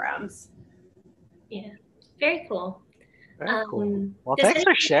programs. Yeah, very cool. Very cool. Well, thanks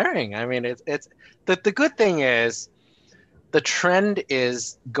for sharing. I mean, it's the good thing is the trend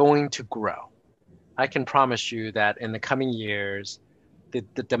is going to grow. I can promise you that in the coming years,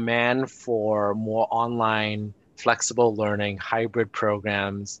 the demand for more online, flexible learning, hybrid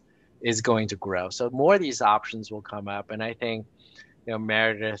programs is going to grow. So more of these options will come up. And I think,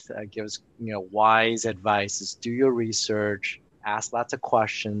 Meredith gives, wise advice is do your research, ask lots of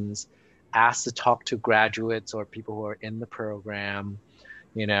questions, asked to talk to graduates or people who are in the program,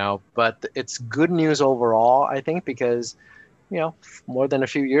 but it's good news overall, I think, because, more than a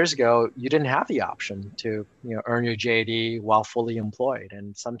few years ago, you didn't have the option to, earn your JD while fully employed.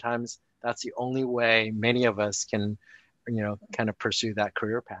 And sometimes that's the only way many of us can, kind of pursue that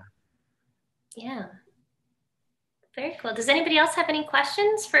career path. Yeah. Very cool. Does anybody else have any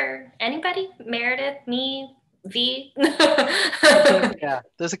questions for anybody? Meredith, me, V? Yeah,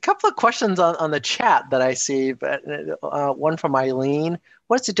 there's a couple of questions on the chat that I see, but one from Eileen.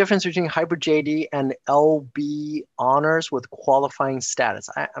 What's the difference between hybrid JD and LB honors with qualifying status?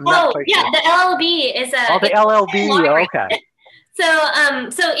 I'm not quite yeah, sure. the LLB is Oh, the LLB. Okay.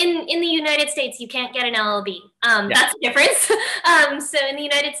 So in the United States, you can't get an LLB. That's the difference. So in the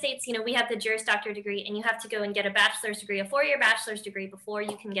United States, we have the Juris Doctor degree, and you have to go and get a bachelor's degree, a 4-year bachelor's degree, before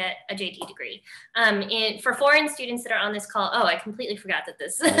you can get a JD degree. For foreign students that are on this call, I completely forgot that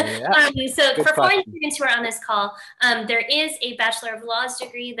this. For foreign students who are on this call, there is a Bachelor of Laws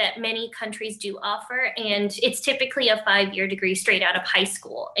degree that many countries do offer, and it's typically a 5-year degree straight out of high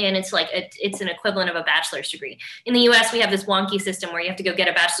school, and it's like it's an equivalent of a bachelor's degree. In the U.S., we have this wonky system where you have to go get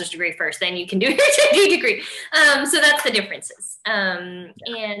a bachelor's degree first, then you can do your JD degree. So that's the differences.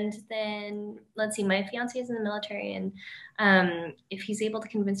 And then let's see, my fiance is in the military, and if he's able to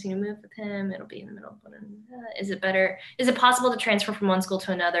convince me to move with him, it'll be in the middle of one. Is it possible to transfer from one school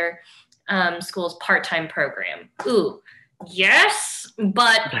to another school's part-time program? Ooh, yes,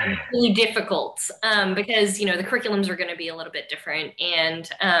 but really difficult because the curriculums are going to be a little bit different,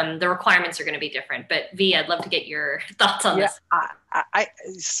 and the requirements are going to be different. But V, I'd love to get your thoughts on this.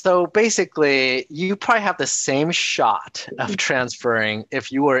 So basically, you probably have the same shot of transferring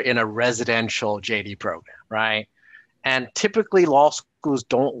if you were in a residential JD program, right? And typically, law schools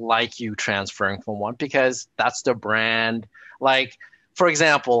don't like you transferring from one because that's the brand. Like, for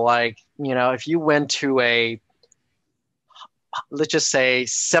example, if you went to let's just say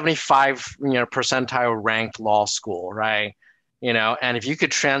 75 percentile ranked law school, right? And if you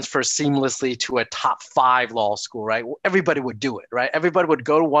could transfer seamlessly to a top 5 law school, right? Everybody would do it, right? Everybody would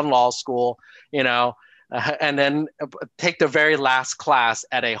go to one law school, and then take the very last class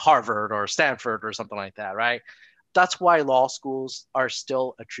at a Harvard or Stanford or something like that, right? That's why law schools are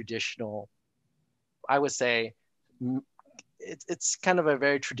still a traditional, I would say, it's kind of a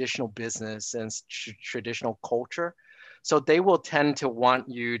very traditional business and traditional culture. So they will tend to want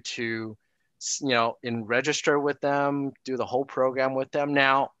you to, register with them, do the whole program with them.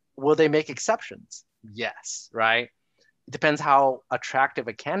 Now, will they make exceptions? Yes, right? It depends how attractive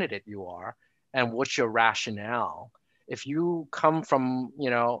a candidate you are and what's your rationale. If you come from,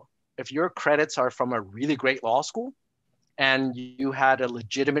 if your credits are from a really great law school and you had a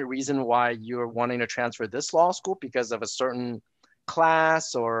legitimate reason why you're wanting to transfer this law school because of a certain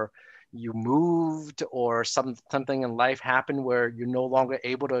class, or you moved, or something in life happened where you're no longer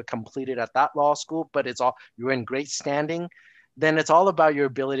able to complete it at that law school, but you're in great standing, then it's all about your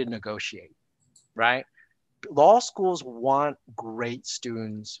ability to negotiate, right? Law schools want great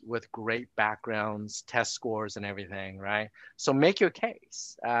students with great backgrounds, test scores, and everything, right? So make your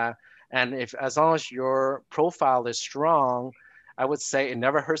case. And as long as your profile is strong, I would say it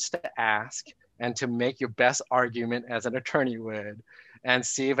never hurts to ask and to make your best argument as an attorney would, and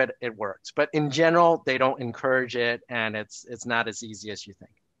see if it works. But in general, they don't encourage it, and it's not as easy as you think.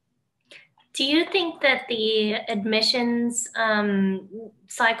 Do you think that the admissions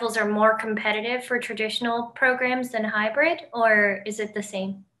cycles are more competitive for traditional programs than hybrid, or is it the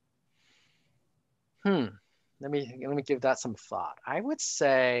same? Let me give that some thought. I would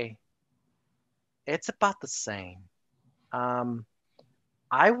say it's about the same.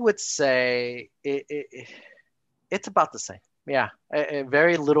 I would say it's about the same. Yeah, a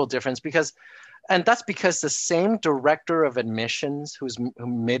very little difference and that's because the same director of admissions who's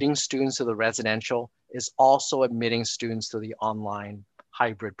admitting students to the residential is also admitting students to the online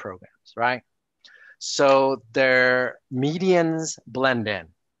hybrid programs, right? So their medians blend in.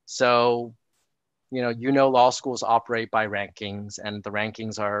 So, law schools operate by rankings, and the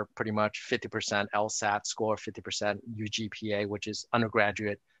rankings are pretty much 50% LSAT score, 50% UGPA, which is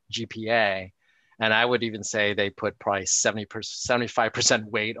undergraduate GPA. And I would even say they put probably 75%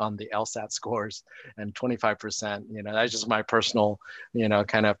 weight on the LSAT scores and 25%, that's just my personal,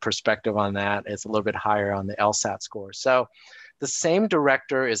 kind of perspective on that. It's a little bit higher on the LSAT score. So the same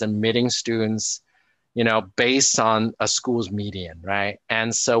director is admitting students, based on a school's median, right?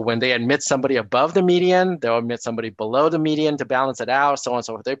 And so when they admit somebody above the median, they'll admit somebody below the median to balance it out, so on and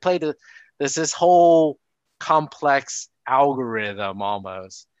so forth. They play this whole complex algorithm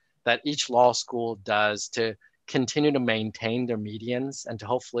almost that each law school does to continue to maintain their medians and to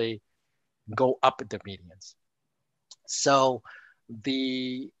hopefully, go up the medians. So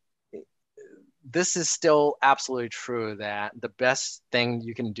this is still absolutely true that the best thing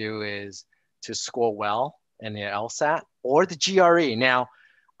you can do is to score well in the LSAT or the GRE. Now,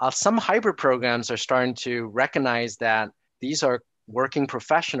 some hybrid programs are starting to recognize that these are working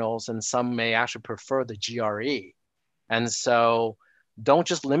professionals and some may actually prefer the GRE. And so don't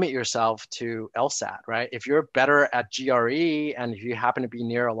just limit yourself to LSAT, right? If you're better at GRE and if you happen to be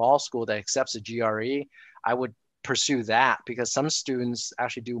near a law school that accepts a GRE, I would pursue that because some students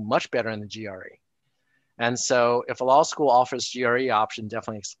actually do much better in the GRE. And so if a law school offers GRE option,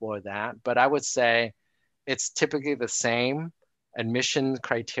 definitely explore that. But I would say it's typically the same admission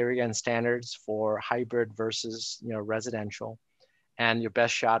criteria and standards for hybrid versus residential. And your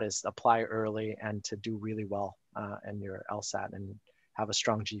best shot is apply early and to do really well in your LSAT and have a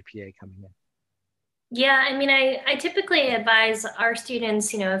strong GPA coming in. Yeah, I mean, I typically advise our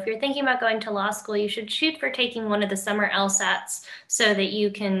students, if you're thinking about going to law school, you should shoot for taking one of the summer LSATs so that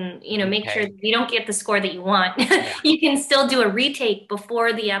you can, make sure that you don't get the score that you want. Yeah. You can still do a retake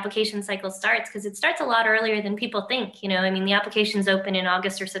before the application cycle starts because it starts a lot earlier than people think. I mean, the applications open in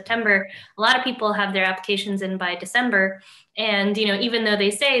August or September. A lot of people have their applications in by December. And, even though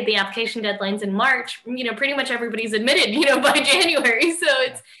they say the application deadline's in March, pretty much everybody's admitted, by January. So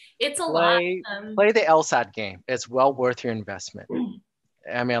it's a lot. Play the LSAT game. It's well worth your investment.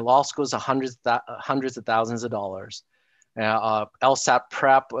 I mean, law school is hundreds of thousands of dollars. LSAT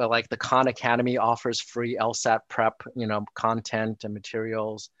prep, like the Khan Academy offers free LSAT prep, content and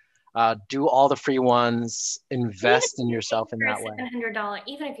materials. Do all the free ones. Invest in yourself in that way. $700,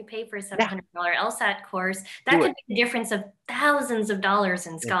 even if you pay for a $700 LSAT course, that could be the difference of thousands of dollars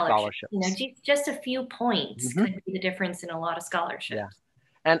in scholarships. Just a few points could be the difference in a lot of scholarships. Yeah.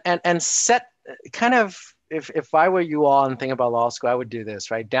 And set kind of, if I were you all and think about law school, I would do this,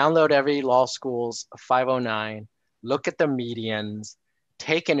 right? Download every law school's 509, look at the medians,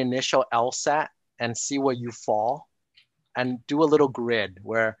 take an initial LSAT and see where you fall and do a little grid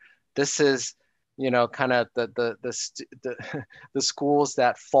where this is, kind of the schools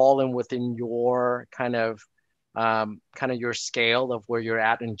that fall in within your kind of your scale of where you're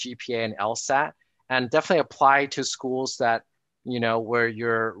at in GPA and LSAT, and definitely apply to schools that where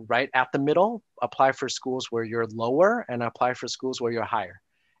you're right at the middle, apply for schools where you're lower, and apply for schools where you're higher,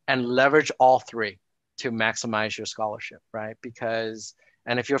 and leverage all three to maximize your scholarship, right?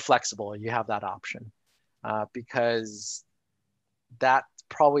 And if you're flexible, you have that option, because that's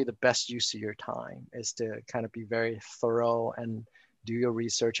probably the best use of your time is to kind of be very thorough and do your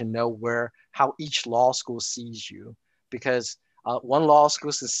research and know how each law school sees you, because one law school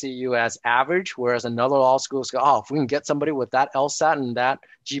will see you as average, whereas another law school goes, if we can get somebody with that LSAT and that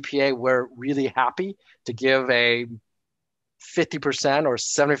GPA, we're really happy to give a 50% or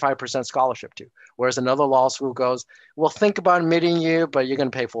 75% scholarship to. Whereas another law school goes, we'll think about admitting you, but you're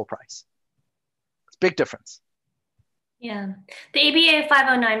going to pay full price. It's a big difference. Yeah. The ABA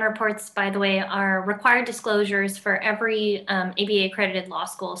 509 reports, by the way, are required disclosures for every ABA accredited law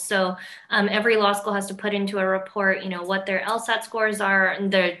school. So every law school has to put into a report, what their LSAT scores are,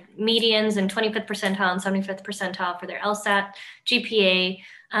 and their medians and 25th percentile and 75th percentile for their LSAT, GPA,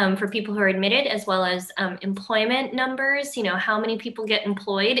 for people who are admitted, as well as employment numbers, how many people get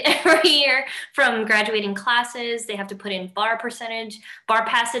employed every year from graduating classes. They have to put in bar passage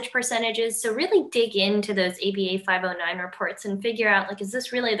percentages. So really dig into those ABA 509 reports and figure out, is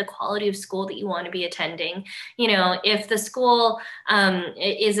this really the quality of school that you want to be attending? If the school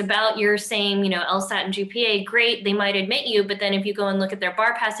is about your same, LSAT and GPA, great, they might admit you. But then if you go and look at their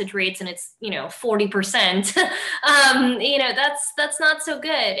bar passage rates and it's, 40%, that's not so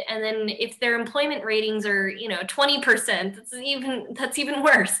good. And then if their employment ratings are, 20%, that's even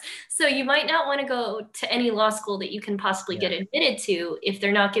worse. So you might not want to go to any law school that you can possibly get admitted to if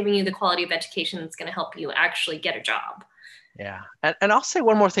they're not giving you the quality of education that's going to help you actually get a job. Yeah. And I'll say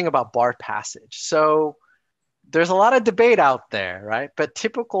one more thing about bar passage. So there's a lot of debate out there, right? But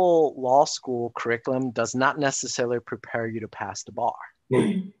typical law school curriculum does not necessarily prepare you to pass the bar.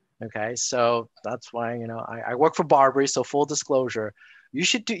 Okay. So that's why, I work for Barbri. So full disclosure, you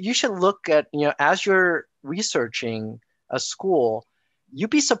should look at, as you're researching a school, you'd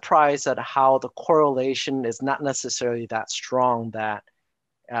be surprised at how the correlation is not necessarily that strong that,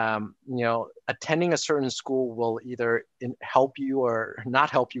 attending a certain school will either help you or not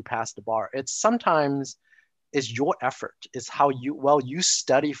help you pass the bar. It's sometimes is your effort, is how well you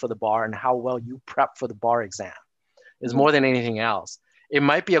study for the bar and how well you prep for the bar exam is more than anything else. It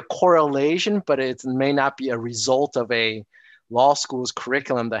might be a correlation, but it may not be a result of a law school's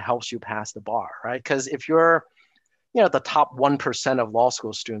curriculum that helps you pass the bar, right? Because if you're the top 1% of law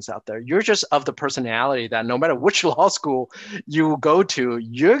school students out there. You're just of the personality that no matter which law school you go to,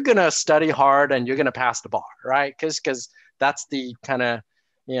 you're going to study hard and you're going to pass the bar, right? Because that's the kind of,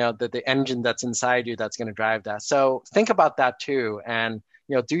 the engine that's inside you that's going to drive that. So think about that too. And,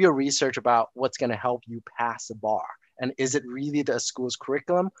 do your research about what's going to help you pass the bar. And is it really the school's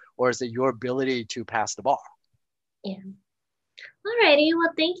curriculum, or is it your ability to pass the bar? Yeah. Alrighty,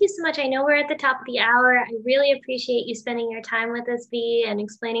 well, thank you so much. I know we're at the top of the hour. I really appreciate you spending your time with us, V, and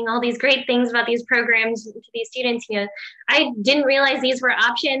explaining all these great things about these programs to these students. I didn't realize these were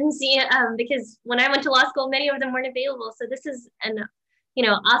options, because when I went to law school, many of them weren't available. So this is an,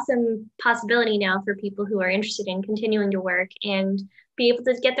 awesome possibility now for people who are interested in continuing to work and be able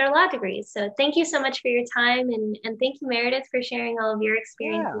to get their law degrees. So thank you so much for your time, and thank you, Meredith, for sharing all of your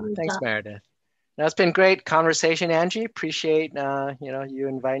experiences. Yeah, thanks, Meredith. That's been great conversation, Angie. Appreciate you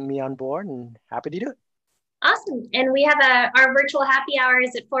inviting me on board, and happy to do it. Awesome. And we have our virtual happy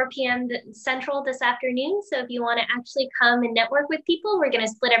hours at 4 p.m. Central this afternoon. So if you want to actually come and network with people, we're going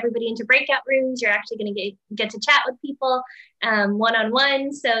to split everybody into breakout rooms. You're actually going to get to chat with people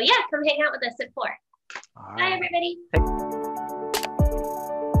one-on-one. So yeah, come hang out with us at 4. Bye, everybody.